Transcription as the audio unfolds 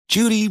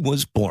Judy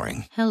was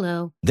boring.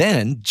 Hello.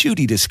 Then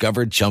Judy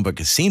discovered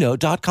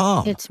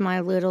ChumbaCasino.com. It's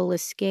my little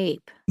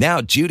escape. Now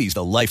Judy's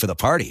the life of the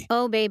party.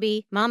 Oh,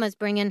 baby, mama's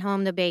bringing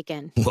home the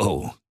bacon.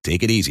 Whoa,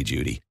 take it easy,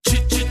 Judy.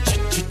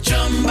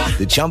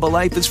 The Chumba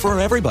life is for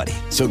everybody.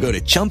 So go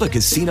to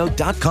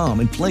ChumbaCasino.com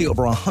and play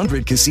over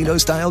 100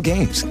 casino-style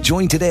games.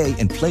 Join today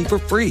and play for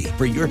free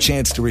for your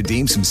chance to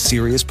redeem some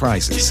serious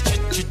prizes.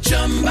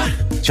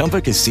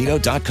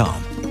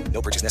 ChumbaCasino.com.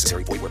 No purchase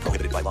necessary. Void where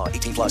prohibited by law.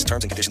 18 plus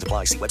terms and conditions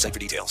apply. See website for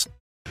details.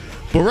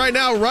 But right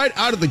now, right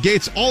out of the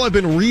gates, all I've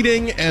been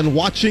reading and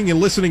watching and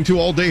listening to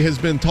all day has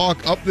been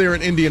talk up there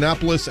in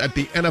Indianapolis at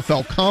the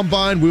NFL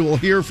Combine. We will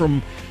hear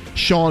from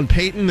Sean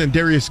Payton and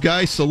Darius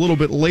Geis a little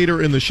bit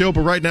later in the show.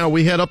 But right now,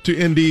 we head up to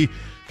Indy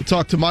to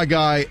talk to my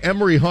guy,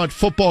 Emory Hunt,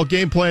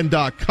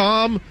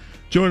 footballgameplan.com,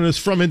 joining us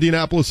from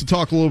Indianapolis to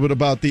talk a little bit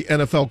about the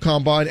NFL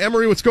Combine.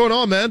 Emory, what's going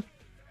on, man?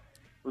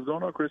 What's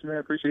going on, Chris, man?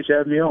 Appreciate you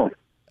having me on.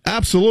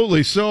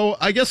 Absolutely. So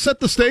I guess set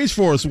the stage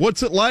for us.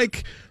 What's it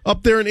like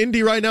up there in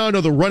Indy right now? I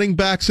know the running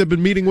backs have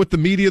been meeting with the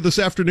media this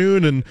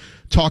afternoon and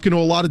talking to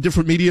a lot of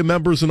different media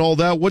members and all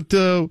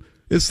that.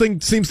 This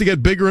thing seems to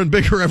get bigger and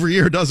bigger every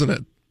year, doesn't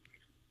it?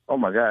 Oh,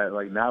 my God.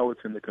 Like, now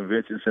it's in the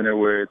convention center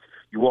where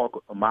you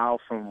walk a mile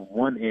from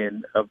one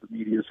end of the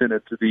media center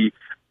to the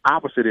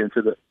opposite end,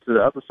 to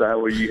the other side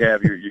where you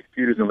have your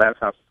computers and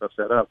laptops and stuff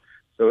set up.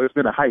 So it's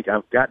been a hike.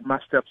 I've gotten my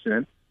steps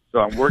in. So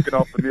I'm working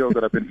off the meals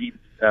that I've been eating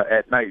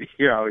at night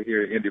out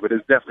here in Indy, but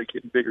it's definitely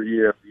getting bigger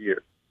year after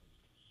year.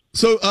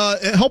 So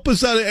help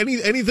us out.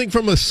 Anything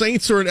from a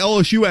Saints or an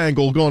LSU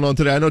angle going on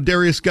today? I know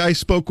Darius Geis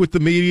spoke with the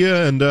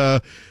media and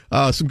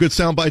some good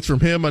sound bites from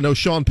him. I know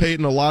Sean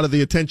Payton, a lot of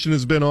the attention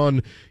has been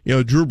on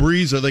Drew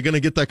Brees. Are they going to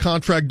get that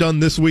contract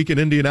done this week in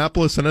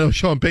Indianapolis? And I know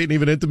Sean Payton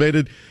even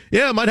intimated,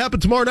 it might happen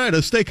tomorrow night at a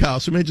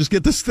steakhouse. We may just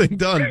get this thing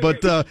done.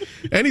 But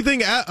anything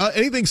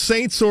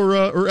Saints or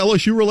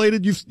LSU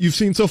related you've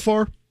seen so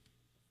far?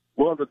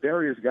 Well, the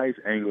Darius Geis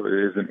angle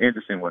is an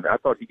interesting one. I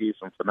thought he gave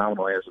some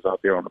phenomenal answers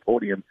out there on the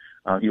podium.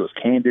 He was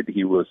candid,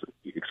 he was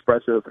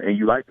expressive, and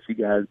you like to see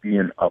guys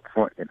being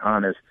upfront and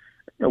honest,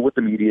 with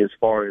the media as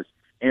far as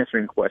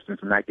answering questions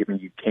and not giving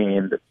you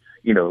canned,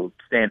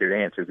 standard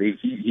answers.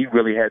 He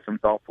really had some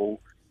thoughtful,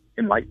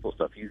 insightful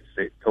stuff. He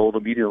told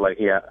the media, like,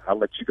 hey, I'll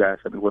let you guys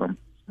tell me what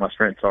my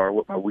strengths are,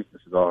 what my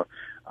weaknesses are.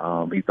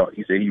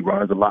 He said he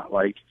runs a lot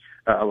like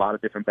a lot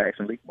of different backs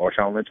in the league.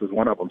 Marshawn Lynch was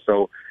one of them.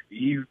 So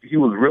he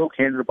was real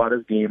candid about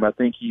his game. I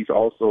think he's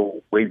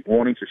also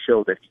wanting to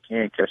show that he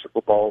can catch a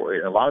football.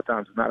 And a lot of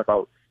times it's not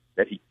about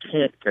that he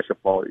can't catch a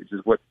ball. It's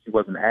just what he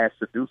wasn't asked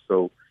to do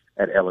so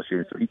at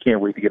LSU. So he can't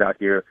wait to get out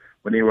here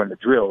when they run the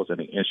drills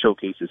and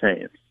showcase his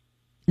hands.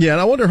 Yeah, and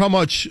I wonder how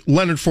much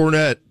Leonard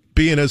Fournette,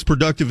 being as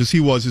productive as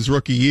he was his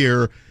rookie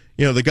year,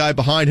 the guy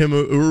behind him,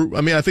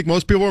 I think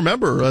most people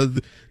remember,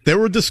 there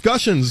were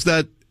discussions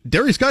that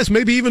Darius Geis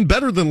may be even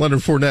better than Leonard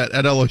Fournette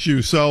at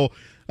LSU. So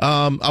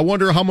I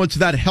wonder how much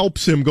that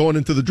helps him going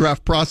into the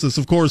draft process.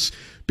 Of course,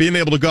 being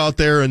able to go out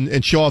there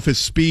and show off his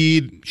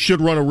speed, should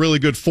run a really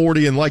good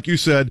 40. And like you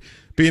said,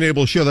 being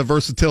able to show that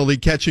versatility,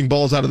 catching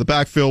balls out of the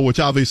backfield, which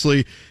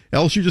obviously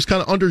LSU just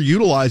kind of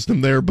underutilized him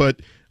there.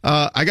 But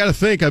I got to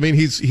think,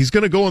 he's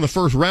going to go in the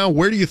first round.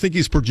 Where do you think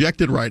he's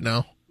projected right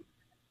now?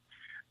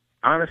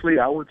 Honestly,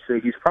 I would say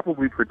he's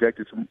probably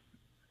projected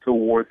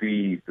toward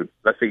the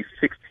let's say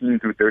 16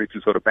 through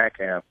 32, so the back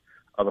half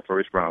of the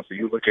first round. So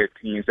you look at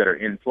teams that are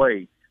in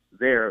play,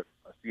 they're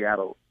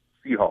Seattle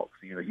Seahawks.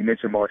 You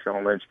mentioned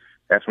Marshawn Lynch.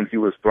 That's when he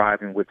was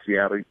thriving with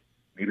Seattle.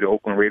 Maybe the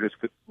Oakland Raiders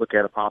could look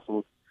at a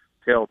possible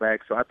tailback.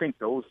 So I think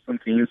those are some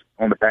teams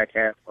on the back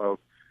half of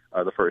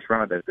the first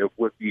round that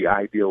would be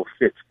ideal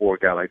fits for a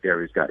guy like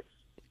Darius Geis.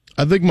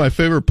 I think my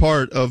favorite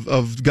part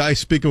of Geis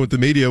speaking with the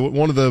media,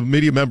 one of the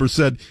media members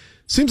said,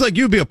 seems like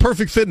you'd be a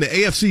perfect fit in the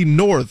AFC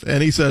North.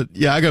 And he said,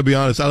 yeah, I got to be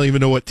honest, I don't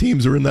even know what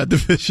teams are in that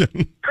division.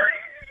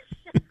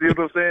 See what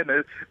I'm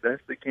saying?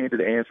 That's the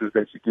candid answers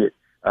that you get.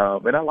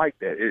 And I like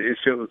that. It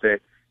shows that,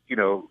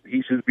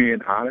 he's just being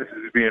honest,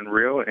 he's being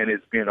real, and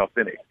it's being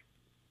authentic.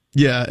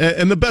 Yeah,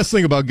 and the best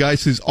thing about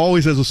Geis is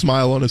always has a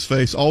smile on his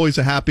face, always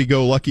a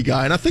happy-go-lucky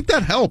guy. And I think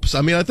that helps.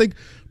 I think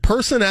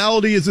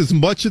personality is as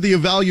much of the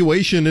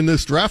evaluation in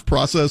this draft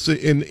process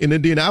in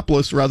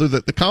Indianapolis, rather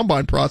than the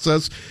combine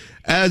process,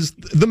 as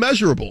the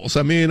measurables.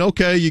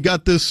 Okay, you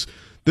got this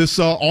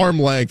arm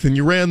length and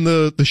you ran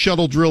the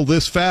shuttle drill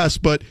this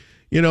fast, but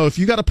if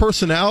you got a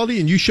personality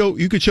and you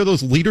could show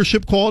those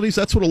leadership qualities,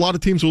 that's what a lot of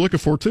teams are looking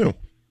for too.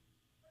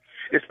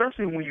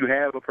 Especially when you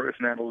have a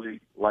personality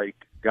like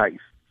Geis,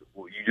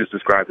 you just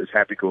described as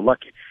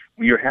happy-go-lucky.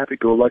 When you're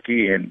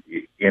happy-go-lucky and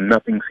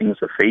nothing seems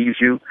to faze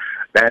you,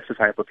 that's the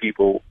type of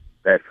people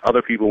that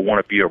other people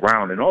want to be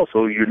around. And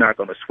also, you're not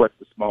going to sweat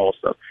the small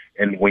stuff.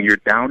 And when you're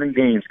down in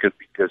games,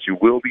 because you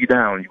will be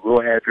down, you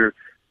will have your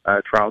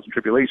trials and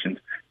tribulations,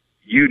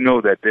 you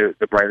know that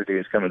the brighter day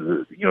is coming.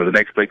 The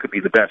next play could be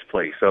the best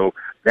play. So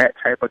that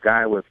type of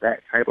guy with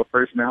that type of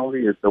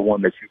personality is the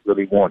one that you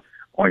really want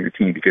on your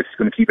team, because it's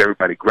going to keep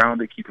everybody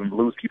grounded, keep them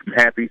loose, keep them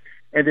happy,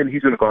 and then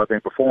he's going to go out there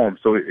and perform.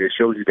 So it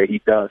shows you that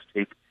he does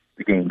take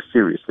the game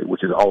seriously,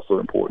 which is also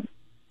important.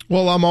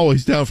 Well, I'm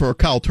always down for a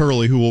Kyle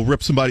Turley who will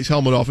rip somebody's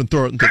helmet off and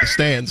throw it into the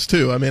stands,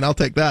 too. I mean, I'll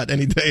take that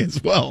any day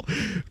as well.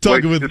 It's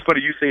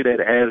funny you say that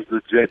as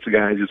the Jets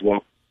guy just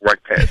walk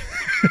right past.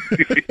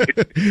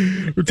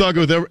 We're talking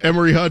with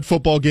Emory Hunt.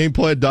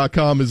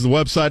 FootballGamePlan.com is the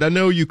website. I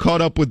know you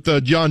caught up with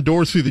John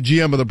Dorsey, the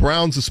GM of the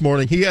Browns, this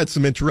morning. He had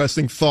some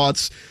interesting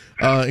thoughts,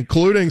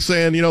 including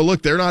saying,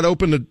 look, they're not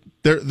open to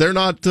they're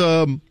not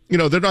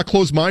they're not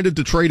closed-minded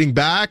to trading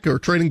back or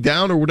trading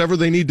down or whatever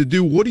they need to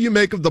do. What do you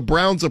make of the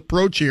Browns'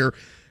 approach here,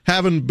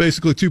 having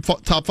basically two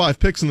top 5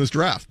 picks in this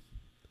draft?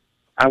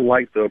 I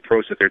like the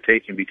approach that they're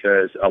taking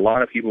because a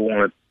lot of people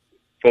want to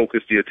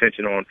focus the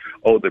attention on,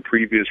 the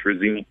previous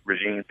regime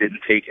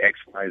didn't take X,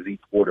 Y, Z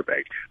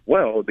quarterback.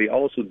 Well, they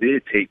also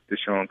did take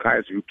DeShone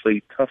Kizer, who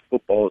played tough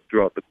football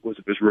throughout the course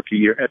of his rookie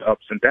year, had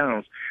ups and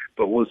downs,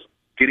 but was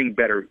getting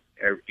better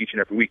each and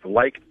every week,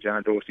 like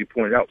John Dorsey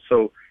pointed out.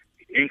 So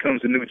in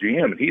comes the new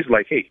GM, and he's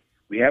like, hey,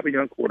 we have a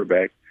young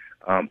quarterback.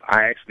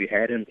 I actually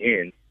had him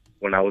in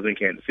when I was in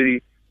Kansas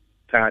City.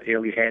 Todd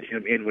Haley had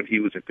him in when he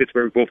was in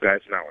Pittsburgh. Both guys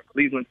are now in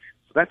Cleveland.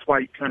 So that's why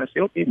you kind of say,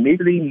 okay,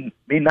 maybe they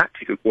may not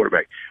take a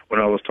quarterback. When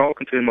I was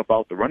talking to him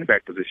about the running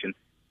back position,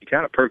 he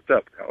kind of perked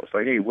up. I was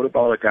like, hey, what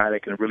about a guy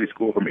that can really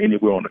score from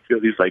anywhere on the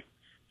field? He's like,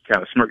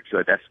 kind of smirked. He's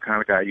like, that's the kind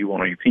of guy you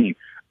want on your team.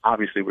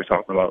 Obviously, we're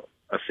talking about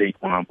a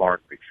Saquon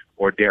Barkley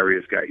or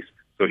Darius Geis.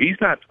 So he's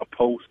not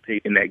opposed to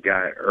taking that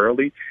guy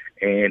early.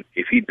 And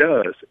if he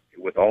does,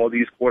 with all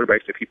these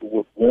quarterbacks that people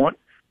would want,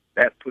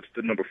 that puts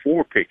the number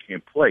 4 pick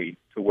in play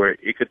to where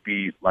it could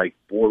be like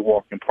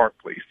Boardwalk and Park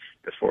Place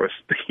as far as,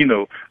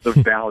 the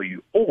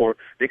value. Or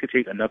they could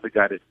take another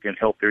guy that can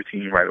help their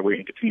team right away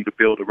and continue to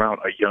build around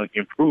a young,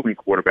 improving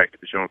quarterback,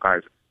 DeShone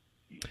Kizer.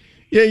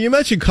 Yeah, you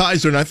mentioned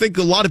Kizer, and I think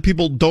a lot of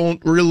people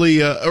don't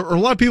really, or a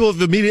lot of people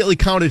have immediately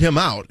counted him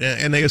out,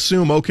 and they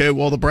assume, okay,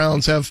 well, the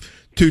Browns have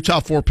 2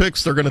 top 4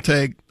 picks. They're going to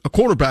take a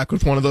quarterback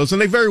with one of those,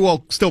 and they very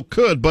well still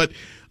could. But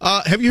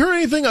have you heard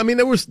anything? I mean,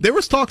 there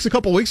was talks a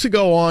couple weeks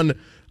ago on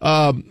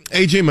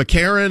A.J.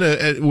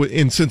 McCarron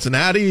in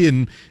Cincinnati,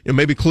 and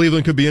maybe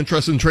Cleveland could be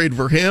interested in trade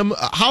for him.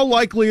 How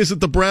likely is it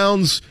the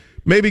Browns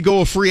maybe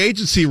go a free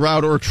agency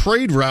route or a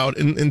trade route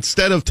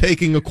instead of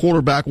taking a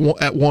quarterback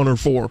at 1 or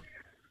 4?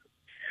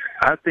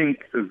 I think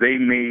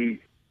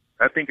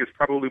it's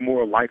probably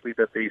more likely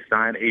that they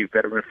sign a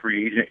veteran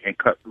free agent and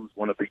cut loose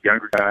one of the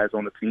younger guys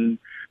on the team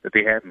that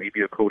they have, maybe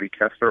a Cody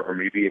Kessler or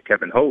maybe a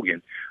Kevin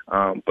Hogan.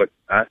 But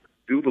I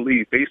do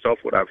believe, based off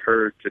what I've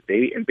heard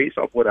today and based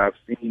off what I've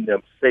seen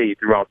them say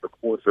throughout the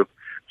course of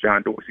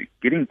John Dorsey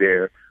getting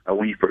there,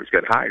 when he first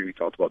got hired, he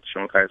talked about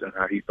DeShone Kizer and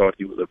how he thought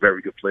he was a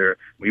very good player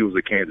when he was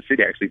at Kansas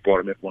City. Actually brought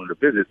him in for one of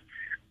the visits.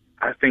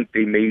 I think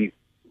they may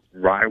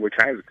ride with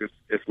Kizer because,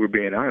 if we're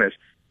being honest,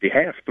 they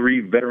have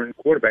 3 veteran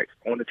quarterbacks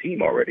on the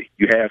team already.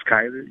 You have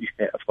Kizer, you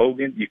have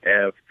Hogan, you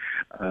have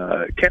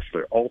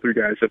Kessler. All 3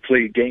 guys have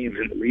played games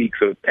in the league,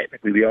 so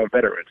technically they are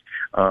veterans.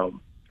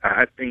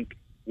 I think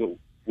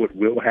what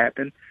will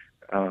happen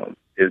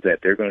is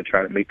that they're going to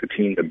try to make the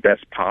team the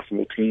best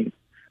possible team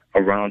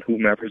around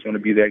whomever is going to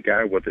be that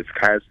guy, whether it's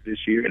Kizer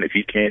this year, and if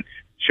he can't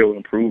show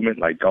improvement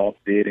like Goff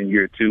did in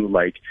year 2,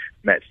 like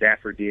Matt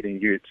Stafford did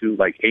in year 2,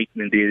 like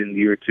Aikman did in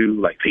year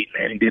 2, like Peyton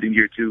Manning did in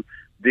year 2,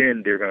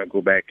 then they're going to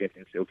go back and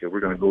say, okay, we're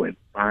going to go and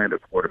find a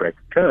quarterback,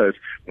 because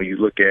when you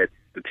look at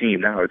the team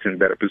now, it's in a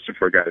better position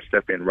for a guy to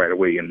step in right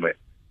away and win.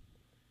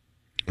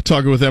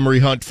 Talking with Emory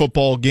Hunt,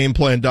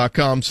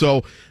 FootballGamePlan.com.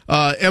 So,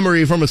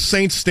 Emory, from a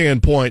Saints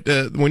standpoint,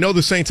 we know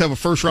the Saints have a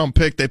first-round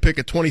pick. They pick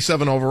at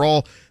 27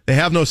 overall. They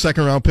have no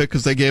second-round pick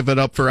because they gave it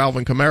up for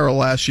Alvin Kamara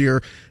last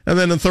year. And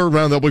then in the third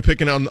round, they'll be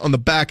picking on the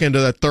back end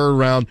of that third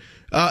round.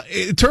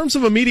 In terms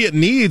of immediate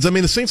needs, I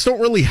mean, the Saints don't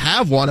really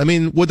have one. I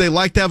mean, would they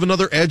like to have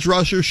another edge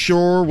rusher?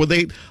 Sure. Would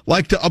they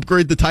like to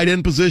upgrade the tight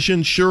end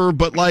position? Sure.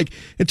 But,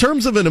 in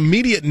terms of an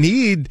immediate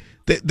need,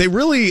 they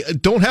really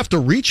don't have to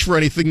reach for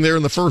anything there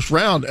in the first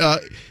round.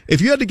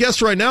 If you had to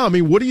guess right now, I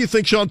mean, what do you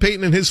think Sean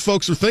Payton and his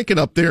folks are thinking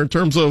up there in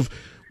terms of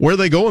where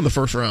they go in the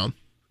first round?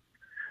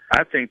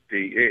 I think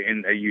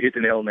and you hit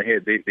the nail on the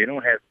head, they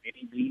don't have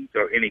any needs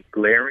or any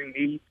glaring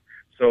needs,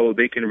 so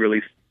they can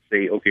really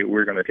say, okay,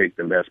 we're going to take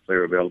the best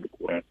player available,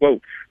 quote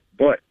unquote.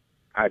 But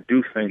I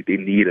do think they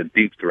need a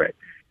deep threat.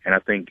 And I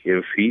think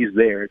if he's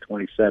there at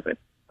 27,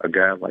 a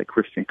guy like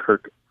Christian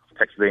Kirk of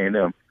Texas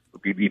A&M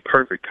would be the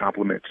perfect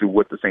complement to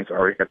what the Saints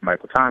already have,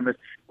 Michael Thomas,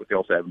 what they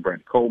also have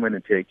Brandon Coleman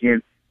and Ted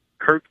Ginn.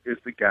 Kirk is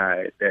the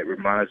guy that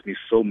reminds me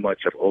so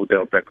much of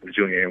Odell Beckham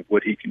Jr. and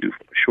what he can do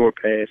from a short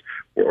pass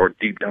or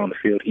deep down the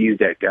field. He's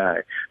that guy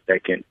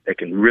that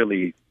can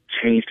really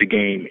change the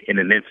game in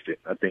an instant.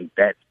 I think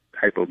that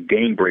type of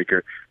game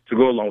breaker to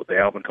go along with the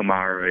Alvin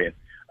Kamara and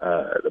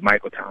the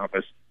Michael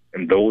Thomas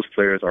and those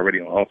players already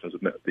on offense,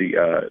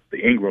 the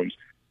Ingrams,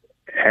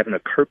 having a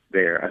Kirk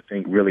there, I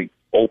think really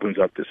opens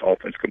up this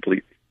offense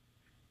completely.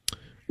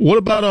 What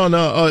about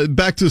on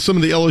back to some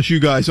of the LSU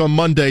guys on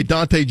Monday?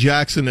 Dante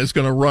Jackson is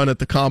going to run at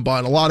the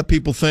combine. A lot of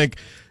people think,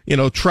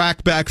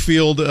 track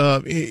backfield,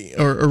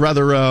 or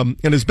rather,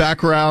 in his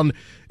background,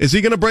 is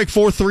he going to break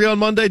 4.3 on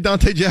Monday,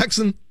 Dante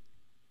Jackson?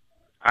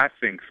 I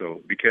think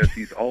so, because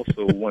he's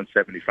also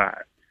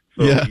 175.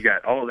 So you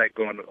got all that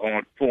going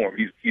on for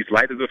him. He's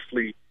light as a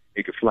flea.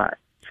 He can fly.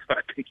 So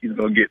I think he's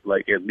going to get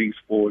like at least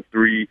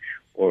 4.3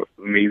 or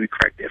maybe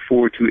crack that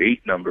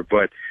 4.28 number.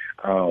 But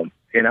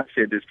and I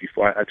said this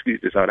before. I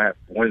tweeted this out. I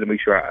wanted to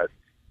make sure I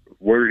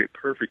worded it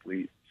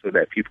perfectly so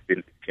that people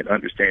can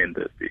understand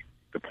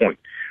the point.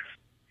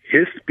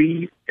 His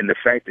speed and the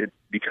fact that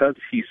because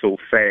he's so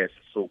fast,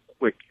 so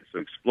quick, so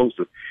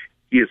explosive,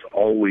 he is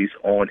always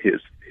on his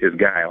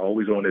guy,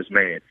 always on his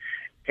man.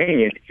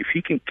 And if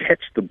he can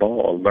catch the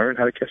ball or learn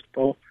how to catch the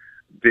ball,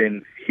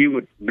 then he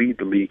would lead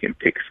the league in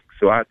picks.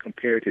 So I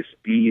compared his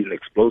speed and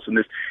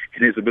explosiveness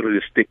and his ability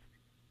to stick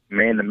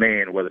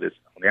man-to-man, whether it's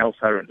on the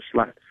outside or in the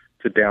slot,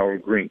 to Darrell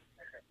Green.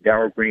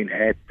 Darrell Green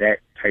had that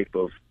type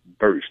of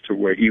burst to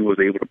where he was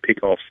able to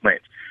pick off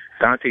slants.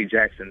 Dante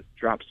Jackson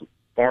drops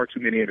far too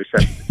many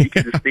interceptions. He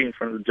can just stay in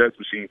front of the jugs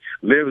machine,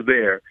 lives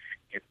there,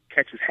 and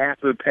catches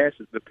half of the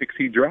passes, the picks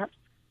he drops.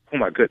 Oh,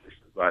 my goodness.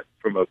 But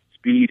from a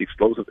speed,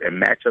 explosive,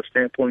 and matchup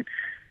standpoint,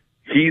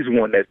 he's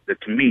one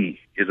that to me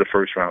is a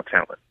first-round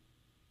talent.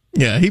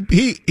 Yeah,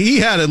 he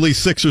had at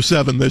least 6 or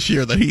 7 this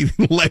year that he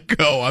let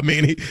go. I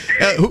mean,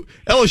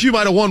 LSU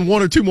might have won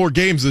 1 or 2 more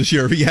games this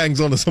year if he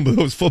hangs on to some of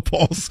those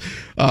footballs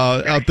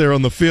out there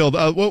on the field.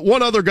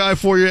 One other guy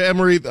for you,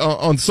 Emory,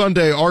 on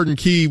Sunday, Arden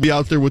Key be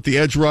out there with the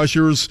edge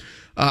rushers.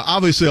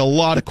 Obviously, a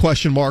lot of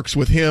question marks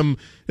with him.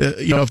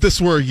 If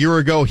this were a year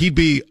ago, he'd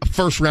be a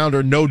first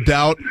rounder, no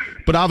doubt.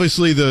 But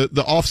obviously, the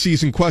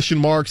offseason question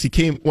marks. He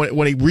came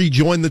when he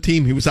rejoined the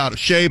team, he was out of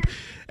shape.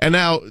 And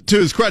now, to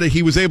his credit,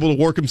 he was able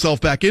to work himself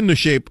back into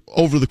shape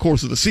over the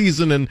course of the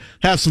season and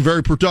have some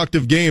very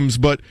productive games.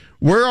 But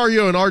where are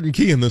you on Arden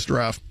Key in this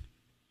draft?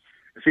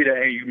 See,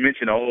 that you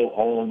mentioned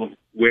all of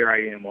where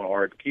I am on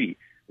Arden Key.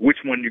 Which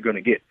one you're going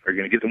to get? Are you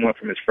going to get the one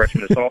from his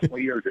freshman and sophomore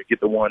year, or are you going to get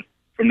the one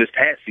from this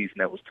past season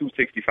that was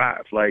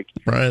 265? Right.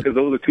 Because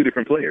those are 2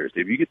 different players.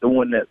 If you get the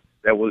one that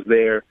was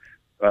there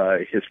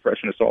his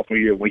freshman and sophomore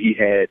year when he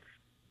had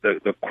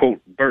the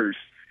quote burst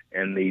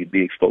and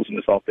the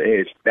explosiveness off the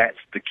edge, that's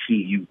the key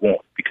you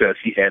want, because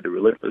he had the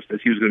relentlessness.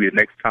 He was going to be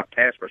the next top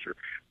pass rusher.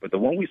 But the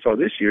one we saw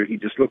this year, he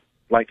just looked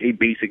like a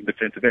basic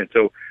defensive end.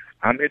 So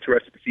I'm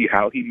interested to see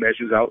how he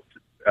measures out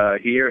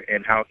here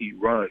and how he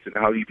runs and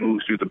how he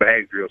moves through the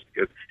bag drills.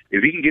 Because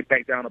if he can get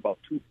back down about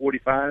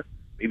 245,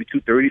 maybe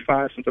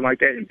 235, something like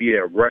that, and be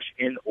a rush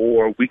in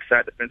or weak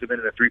side defensive end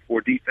in a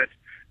 3-4 defense,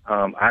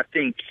 I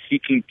think he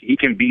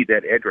can be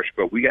that edge rusher.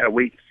 But we got to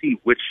wait and see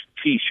which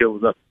key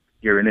shows up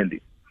here in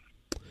Indy.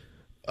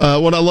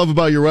 What I love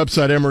about your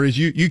website, Emory, is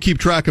you keep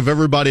track of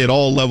everybody at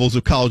all levels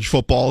of college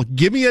football.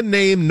 Give me a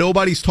name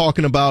nobody's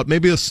talking about,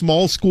 maybe a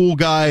small school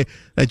guy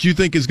that you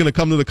think is going to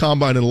come to the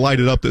Combine and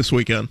light it up this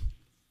weekend.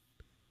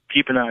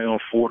 Keep an eye on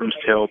Fordham's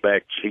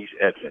tailback, Chase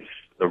Edmonds,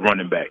 the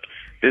running back.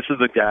 This is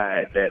a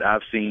guy that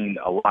I've seen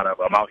a lot of.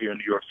 I'm out here in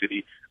New York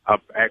City.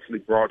 I've actually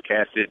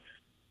broadcasted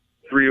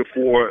 3 or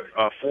 4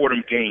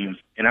 Fordham games,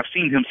 and I've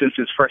seen him since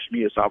his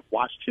freshman year, so I've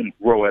watched him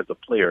grow as a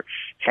player.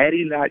 Had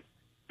he not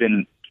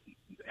been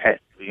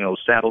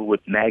saddled with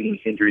nagging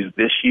injuries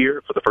this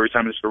year for the first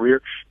time in his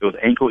career, those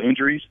ankle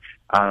injuries,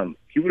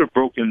 he would have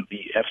broken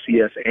the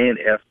FCS and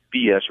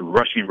FBS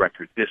rushing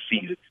record this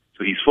season.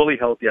 So he's fully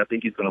healthy. I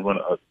think he's going to run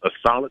a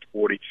solid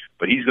 40,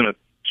 but he's going to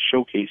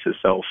showcase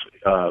himself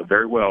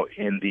very well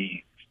in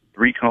the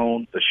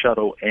 3-cone, the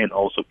shuttle, and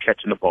also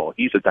catching the ball.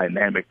 He's a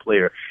dynamic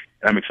player,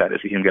 and I'm excited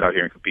to see him get out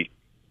here and compete.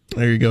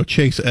 There you go,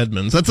 Chase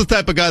Edmonds. That's the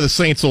type of guy the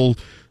Saints will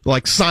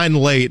sign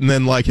late, and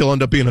then he'll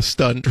end up being a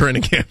stud in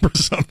training camp or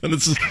something.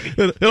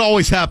 It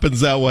always happens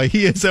that way.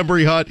 He is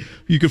Emory Hutt.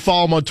 You can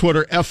follow him on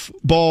Twitter,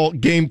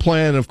 FBall Game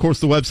Plan. And of course,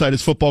 the website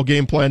is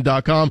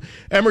footballgameplan.com.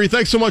 Emory,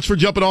 thanks so much for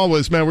jumping on with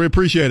us, man. We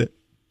appreciate it.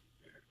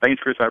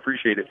 Thanks, Chris. I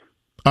appreciate it.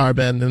 All right,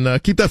 man,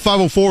 and keep that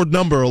 504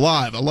 number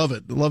alive. I love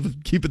it. I love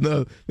keeping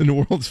the New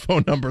Orleans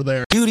phone number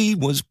there. Judy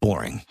was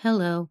boring.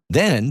 Hello.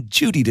 Then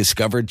Judy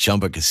discovered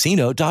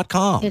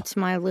ChumbaCasino.com. It's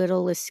my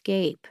little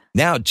escape.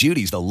 Now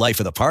Judy's the life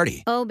of the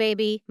party. Oh,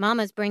 baby,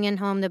 mama's bringing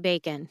home the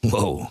bacon.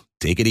 Whoa,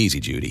 take it easy,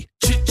 Judy.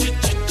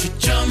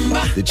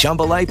 The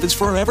Chumba life is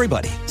for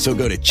everybody. So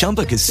go to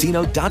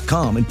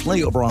ChumbaCasino.com and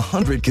play over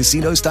 100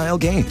 casino-style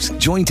games.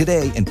 Join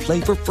today and play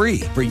for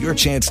free for your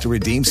chance to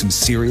redeem some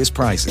serious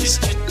prizes.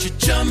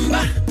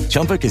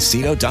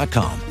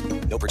 ChumbaCasino.com.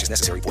 No purchase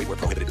necessary. Void where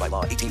prohibited by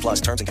law.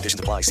 18+ terms and conditions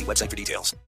apply. See website for details.